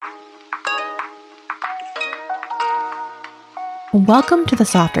Welcome to the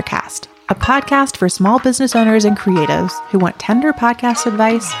Softercast, a podcast for small business owners and creatives who want tender podcast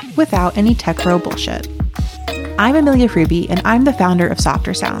advice without any tech bro bullshit. I'm Amelia Fruby, and I'm the founder of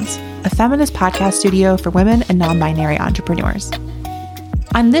Softer Sounds, a feminist podcast studio for women and non-binary entrepreneurs.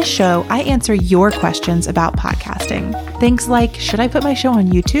 On this show, I answer your questions about podcasting. Things like, should I put my show on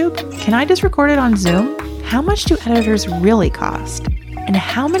YouTube? Can I just record it on Zoom? How much do editors really cost? And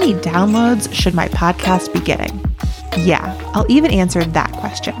how many downloads should my podcast be getting? Yeah, I'll even answer that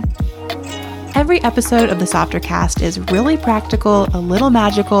question. Every episode of the Softercast is really practical, a little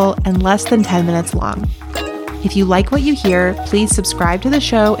magical, and less than 10 minutes long. If you like what you hear, please subscribe to the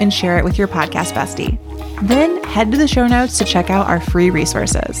show and share it with your podcast bestie. Then head to the show notes to check out our free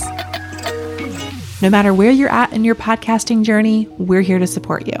resources. No matter where you're at in your podcasting journey, we're here to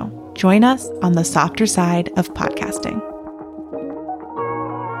support you. Join us on the softer side of podcasting.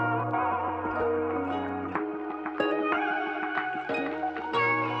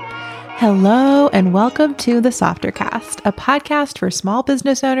 Hello, and welcome to the Softercast, a podcast for small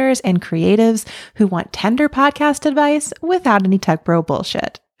business owners and creatives who want tender podcast advice without any tech bro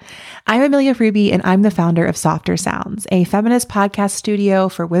bullshit. I'm Amelia Fruby, and I'm the founder of Softer Sounds, a feminist podcast studio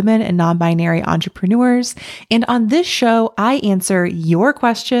for women and non-binary entrepreneurs. And on this show, I answer your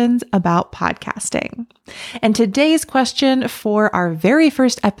questions about podcasting. And today's question for our very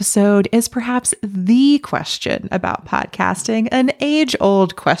first episode is perhaps the question about podcasting, an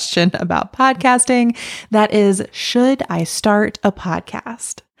age-old question about podcasting that is, should I start a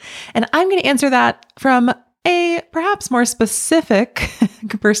podcast? And I'm going to answer that from a perhaps more specific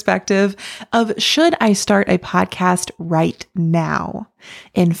perspective of, should I start a podcast right now?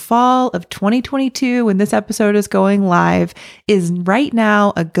 In fall of 2022, when this episode is going live, is right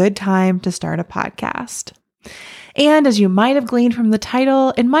now a good time to start a podcast? And as you might have gleaned from the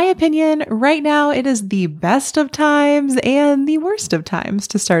title, in my opinion, right now it is the best of times and the worst of times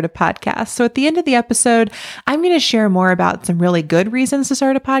to start a podcast. So at the end of the episode, I'm going to share more about some really good reasons to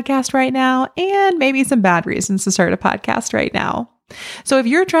start a podcast right now and maybe some bad reasons to start a podcast right now. So if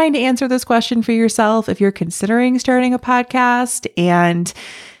you're trying to answer this question for yourself, if you're considering starting a podcast and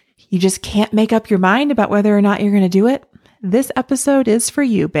you just can't make up your mind about whether or not you're going to do it, this episode is for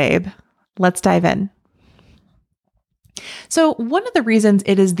you, babe. Let's dive in. So one of the reasons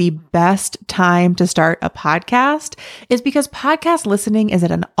it is the best time to start a podcast is because podcast listening is at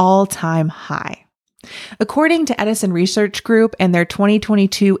an all-time high. According to Edison Research Group and their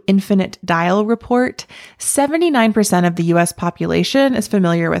 2022 Infinite Dial report, 79% of the U.S. population is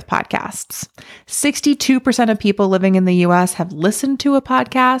familiar with podcasts. 62% of people living in the U.S. have listened to a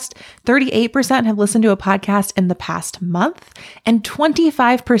podcast, 38% have listened to a podcast in the past month, and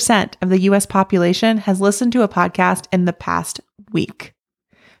 25% of the U.S. population has listened to a podcast in the past week.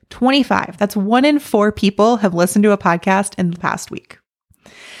 25. That's 1 in 4 people have listened to a podcast in the past week.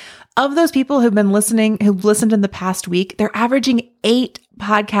 Of those people who've listened in the past week, they're averaging 8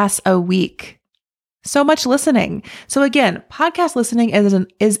 podcasts a week. So much listening. So again, podcast listening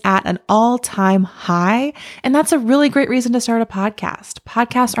is at an all-time high, and that's a really great reason to start a podcast.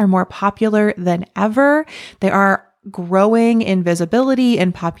 Podcasts are more popular than ever. They are growing in visibility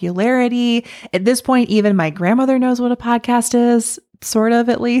and popularity. At this point, even my grandmother knows what a podcast is, sort of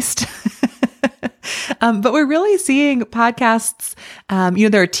at least. But we're really seeing podcasts,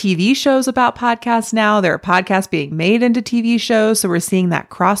 there are TV shows about podcasts now. There are podcasts being made into TV shows. So we're seeing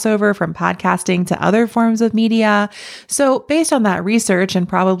that crossover from podcasting to other forms of media. So based on that research and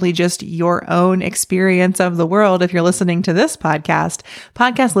probably just your own experience of the world, if you're listening to this podcast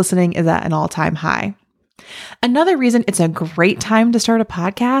listening is at an all-time high. Another reason it's a great time to start a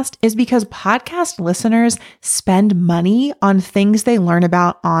podcast is because podcast listeners spend money on things they learn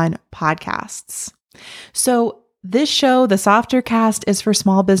about on podcasts. So this show, the Softercast, is for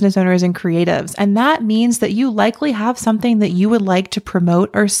small business owners and creatives, and that means that you likely have something that you would like to promote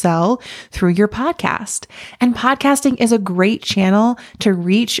or sell through your podcast. And podcasting is a great channel to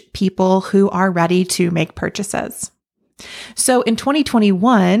reach people who are ready to make purchases. So in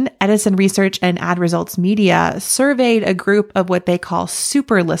 2021, Edison Research and Ad Results Media surveyed a group of what they call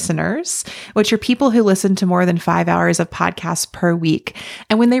super listeners, which are people who listen to more than 5 hours of podcasts per week.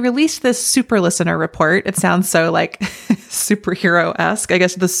 And when they released this super listener report, it sounds so like superhero-esque, I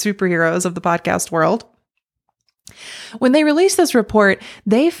guess the superheroes of the podcast world. When they released this report,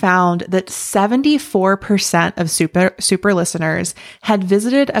 they found that 74% of super listeners had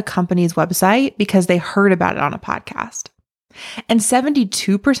visited a company's website because they heard about it on a podcast. And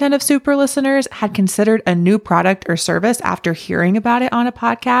 72% of super listeners had considered a new product or service after hearing about it on a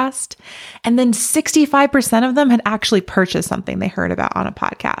podcast. And then 65% of them had actually purchased something they heard about on a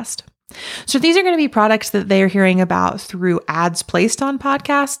podcast. So these are going to be products that they are hearing about through ads placed on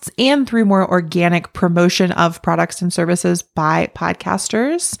podcasts and through more organic promotion of products and services by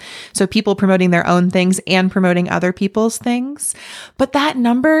podcasters. So people promoting their own things and promoting other people's things. But that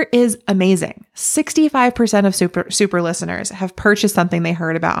number is amazing. 65% of super listeners have purchased something they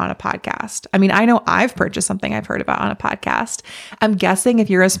heard about on a podcast. I mean, I know I've purchased something I've heard about on a podcast. I'm guessing if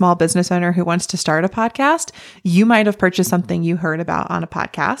you're a small business owner who wants to start a podcast, you might have purchased something you heard about on a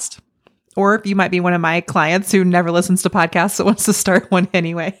podcast. Or you might be one of my clients who never listens to podcasts but wants to start one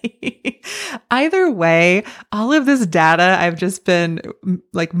anyway. Either way, all of this data I've just been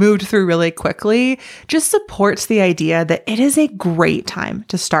moved through really quickly just supports the idea that it is a great time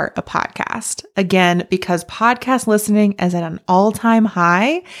to start a podcast. Again, because podcast listening is at an all-time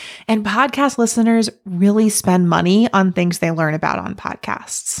high, and podcast listeners really spend money on things they learn about on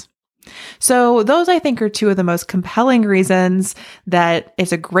podcasts. So those, I think, are two of the most compelling reasons that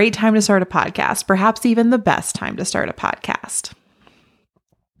it's a great time to start a podcast, perhaps even the best time to start a podcast.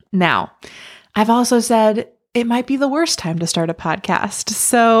 Now, I've also said it might be the worst time to start a podcast.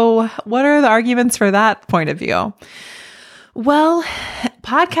 So what are the arguments for that point of view? Well,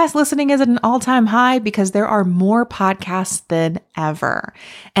 podcast listening is at an all-time high because there are more podcasts than ever.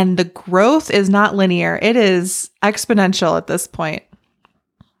 And the growth is not linear. It is exponential at this point.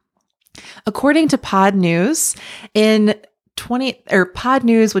 According to Pod News, Pod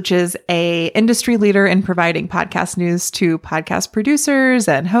News, which is a industry leader in providing podcast news to podcast producers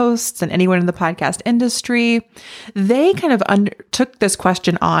and hosts and anyone in the podcast industry, they kind of took this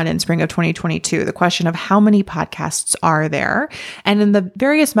question on in spring of 2022, the question of how many podcasts are there? And in the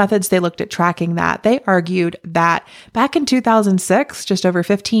various methods they looked at tracking that, they argued that back in 2006, just over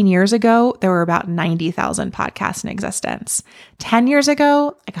 15 years ago, there were about 90,000 podcasts in existence. 10 years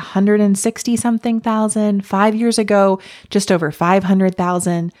ago, like 160 something thousand. 5 years ago, just over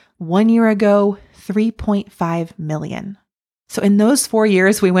 500,000. 1 year ago, 3.5 million. So in those 4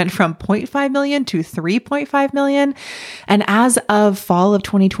 years, we went from 0.5 million to 3.5 million. And as of fall of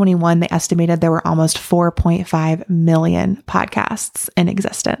 2021, they estimated there were almost 4.5 million podcasts in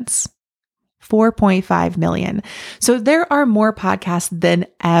existence. 4.5 million. So there are more podcasts than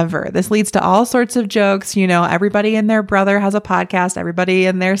ever. This leads to all sorts of jokes. You know, everybody and their brother has a podcast. Everybody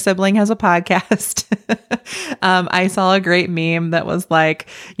and their sibling has a podcast. I saw a great meme that was like,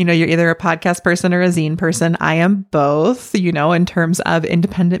 you know, you're either a podcast person or a zine person. I am both, you know, in terms of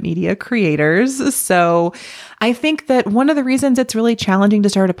independent media creators. So I think that one of the reasons it's really challenging to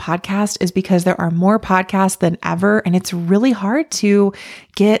start a podcast is because there are more podcasts than ever. And it's really hard to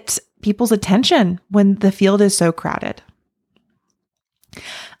get people's attention when the field is so crowded.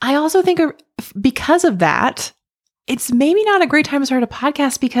 I also think because of that, it's maybe not a great time to start a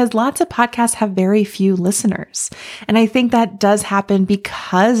podcast because lots of podcasts have very few listeners. And I think that does happen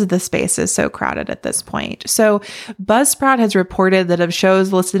because the space is so crowded at this point. So Buzzsprout has reported that of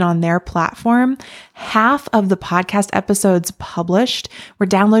shows listed on their platform, half of the podcast episodes published were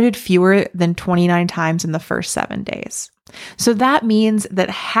downloaded fewer than 29 times in the first 7 days. So that means that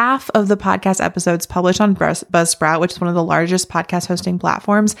half of the podcast episodes published on Buzzsprout, which is one of the largest podcast hosting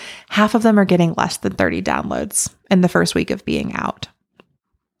platforms, half of them are getting less than 30 downloads in the first week of being out.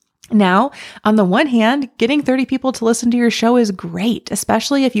 Now, on the one hand, getting 30 people to listen to your show is great,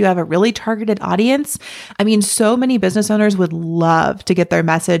 especially if you have a really targeted audience. I mean, so many business owners would love to get their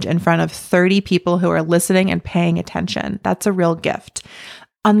message in front of 30 people who are listening and paying attention. That's a real gift.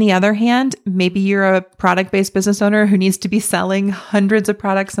 On the other hand, maybe you're a product-based business owner who needs to be selling hundreds of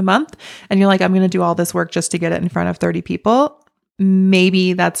products a month, and you're like, I'm going to do all this work just to get it in front of 30 people.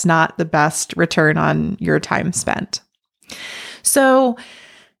 Maybe that's not the best return on your time spent. So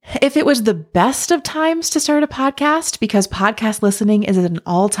if it was the best of times to start a podcast because podcast listening is at an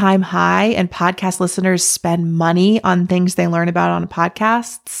all-time high and podcast listeners spend money on things they learn about on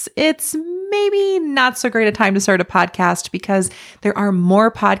podcasts, it's maybe not so great a time to start a podcast because there are more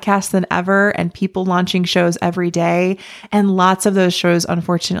podcasts than ever and people launching shows every day. And lots of those shows,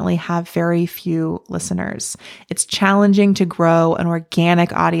 unfortunately, have very few listeners. It's challenging to grow an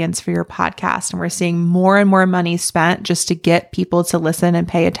organic audience for your podcast. And we're seeing more and more money spent just to get people to listen and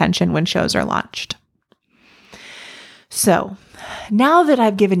pay attention when shows are launched. So now that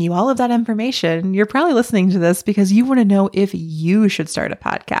I've given you all of that information, you're probably listening to this because you want to know if you should start a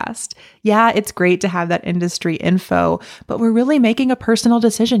podcast. Yeah, it's great to have that industry info, but we're really making a personal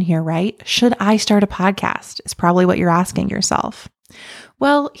decision here, right? Should I start a podcast? Is probably what you're asking yourself.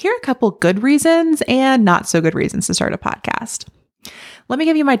 Well, here are a couple good reasons and not so good reasons to start a podcast. Let me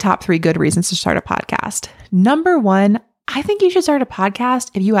give you my top 3 good reasons to start a podcast. Number 1, I think you should start a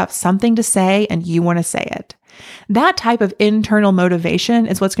podcast if you have something to say and you want to say it. That type of internal motivation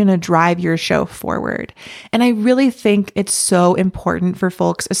is what's going to drive your show forward. And I really think it's so important for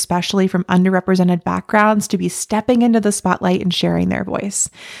folks, especially from underrepresented backgrounds, to be stepping into the spotlight and sharing their voice.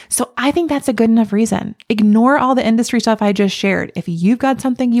 So I think that's a good enough reason. Ignore all the industry stuff I just shared. If you've got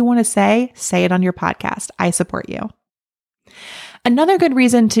something you want to say it on your podcast. I support you. Another good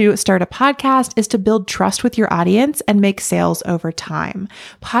reason to start a podcast is to build trust with your audience and make sales over time.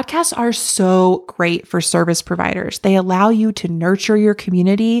 Podcasts are so great for service providers. They allow you to nurture your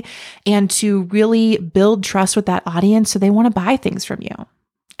community and to really build trust with that audience so they want to buy things from you.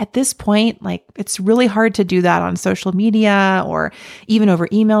 At this point, it's really hard to do that on social media or even over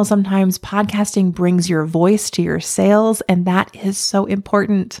email sometimes. Podcasting brings your voice to your sales, and that is so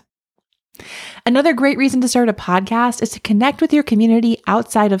important. Another great reason to start a podcast is to connect with your community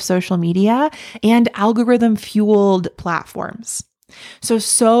outside of social media and algorithm-fueled platforms.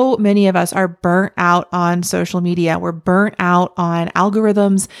 So many of us are burnt out on social media. We're burnt out on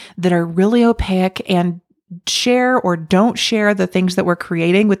algorithms that are really opaque and share or don't share the things that we're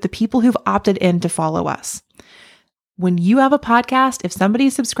creating with the people who've opted in to follow us. When you have a podcast, if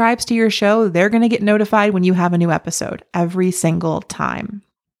somebody subscribes to your show, they're going to get notified when you have a new episode every single time.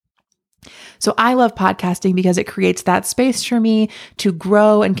 So I love podcasting because it creates that space for me to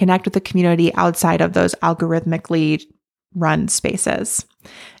grow and connect with the community outside of those algorithmically run spaces.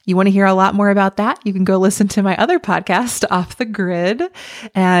 You want to hear a lot more about that? You can go listen to my other podcast, Off the Grid,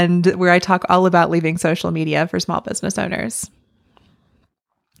 and where I talk all about leaving social media for small business owners.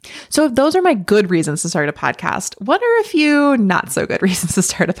 So if those are my good reasons to start a podcast, what are a few not so good reasons to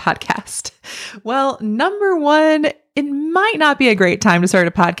start a podcast? Well, number one, it might not be a great time to start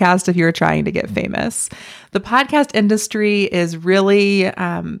a podcast if you're trying to get famous. The podcast industry is really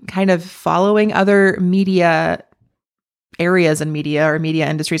kind of following other media areas in media or media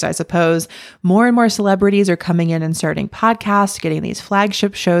industries, I suppose. More and more celebrities are coming in and starting podcasts, getting these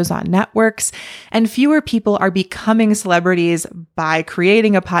flagship shows on networks, and fewer people are becoming celebrities by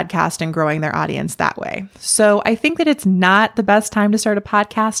creating a podcast and growing their audience that way. So I think that it's not the best time to start a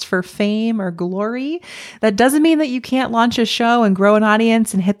podcast for fame or glory. That doesn't mean that you can't launch a show and grow an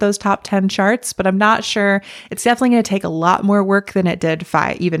audience and hit those top 10 charts, but I'm not sure. It's definitely going to take a lot more work than it did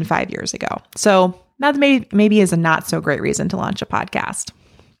even 5 years ago. So that maybe is a not so great reason to launch a podcast.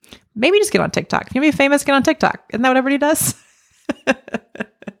 Maybe just get on TikTok. If you want to be famous, get on TikTok. Isn't that what everybody does?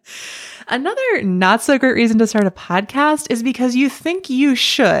 Another not so great reason to start a podcast is because you think you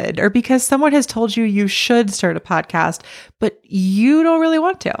should, or because someone has told you you should start a podcast, but you don't really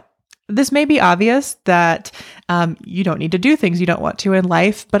want to. This may be obvious that you don't need to do things you don't want to in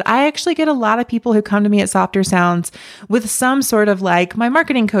life, but I actually get a lot of people who come to me at Softer Sounds with some sort of my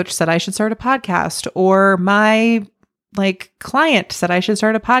marketing coach said I should start a podcast, or my client said I should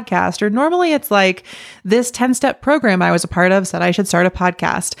start a podcast, or normally it's this 10-step program I was a part of said I should start a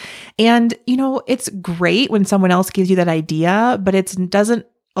podcast. And, it's great when someone else gives you that idea, but it doesn't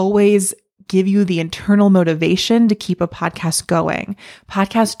always give you the internal motivation to keep a podcast going.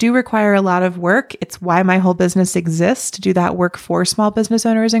 Podcasts do require a lot of work. It's why my whole business exists, to do that work for small business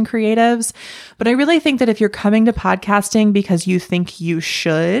owners and creatives. But I really think that if you're coming to podcasting because you think you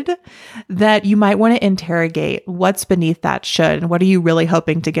should, that you might want to interrogate what's beneath that should, and what are you really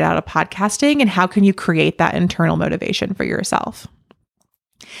hoping to get out of podcasting, and how can you create that internal motivation for yourself?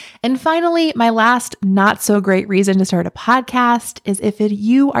 And finally, my last not so great reason to start a podcast is if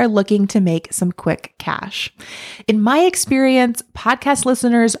you are looking to make some quick cash. In my experience, podcast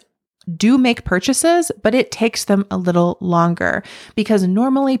listeners do make purchases, but it takes them a little longer because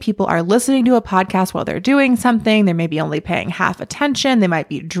normally people are listening to a podcast while they're doing something. They may be only paying half attention. They might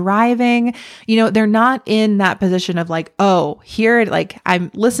be driving. They're not in that position of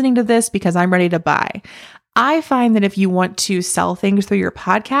I'm listening to this because I'm ready to buy. I find that if you want to sell things through your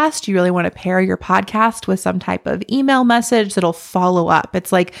podcast, you really want to pair your podcast with some type of email message that'll follow up.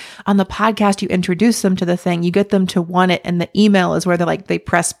 It's like on the podcast, you introduce them to the thing, you get them to want it, and the email is where they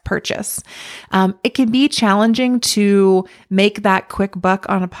press purchase. It can be challenging to make that quick buck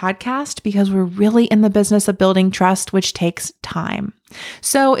on a podcast because we're really in the business of building trust, which takes time.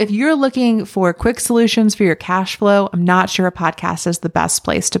 So if you're looking for quick solutions for your cash flow, I'm not sure a podcast is the best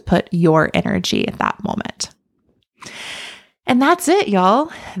place to put your energy at that moment. And that's it,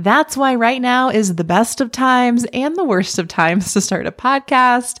 y'all. That's why right now is the best of times and the worst of times to start a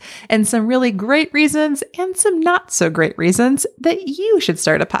podcast, and some really great reasons and some not so great reasons that you should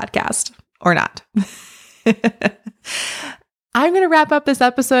start a podcast or not. I'm going to wrap up this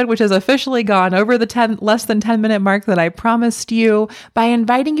episode, which has officially gone over the less than 10 minute mark that I promised you, by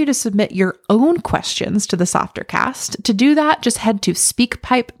inviting you to submit your own questions to the Softercast. To do that, just head to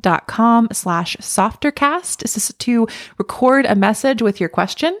speakpipe.com/Softercast to record a message with your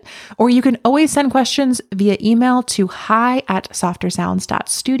question, or you can always send questions via email to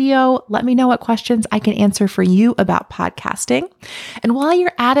hi@softersounds.studio. Let me know what questions I can answer for you about podcasting. And while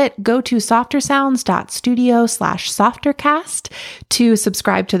you're at it, go to softersounds.studio/Softercast to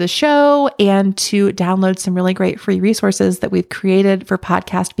subscribe to the show and to download some really great free resources that we've created for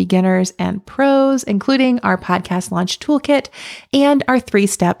podcast beginners and pros, including our podcast launch toolkit and our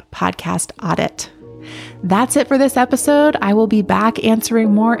 3-step podcast audit. That's it for this episode. I will be back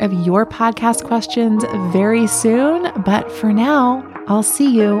answering more of your podcast questions very soon, but for now, I'll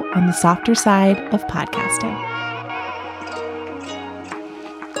see you on the softer side of podcasting.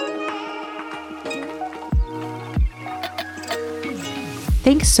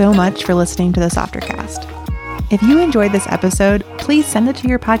 Thanks so much for listening to the Softercast. If you enjoyed this episode, please send it to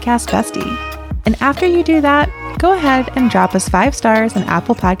your podcast bestie. And after you do that, go ahead and drop us 5 stars on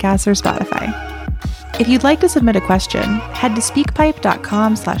Apple Podcasts or Spotify. If you'd like to submit a question, head to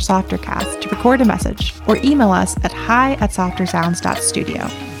speakpipe.com/Softercast to record a message or email us at hi@softersounds.studio.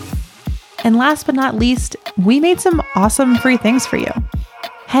 And last but not least, we made some awesome free things for you.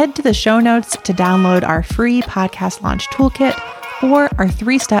 Head to the show notes to download our free podcast launch toolkit or our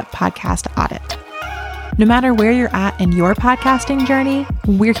 3-step podcast audit. No matter where you're at in your podcasting journey,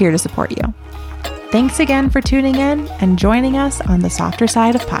 we're here to support you. Thanks again for tuning in and joining us on the softer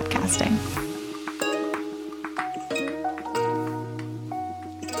side of podcasting.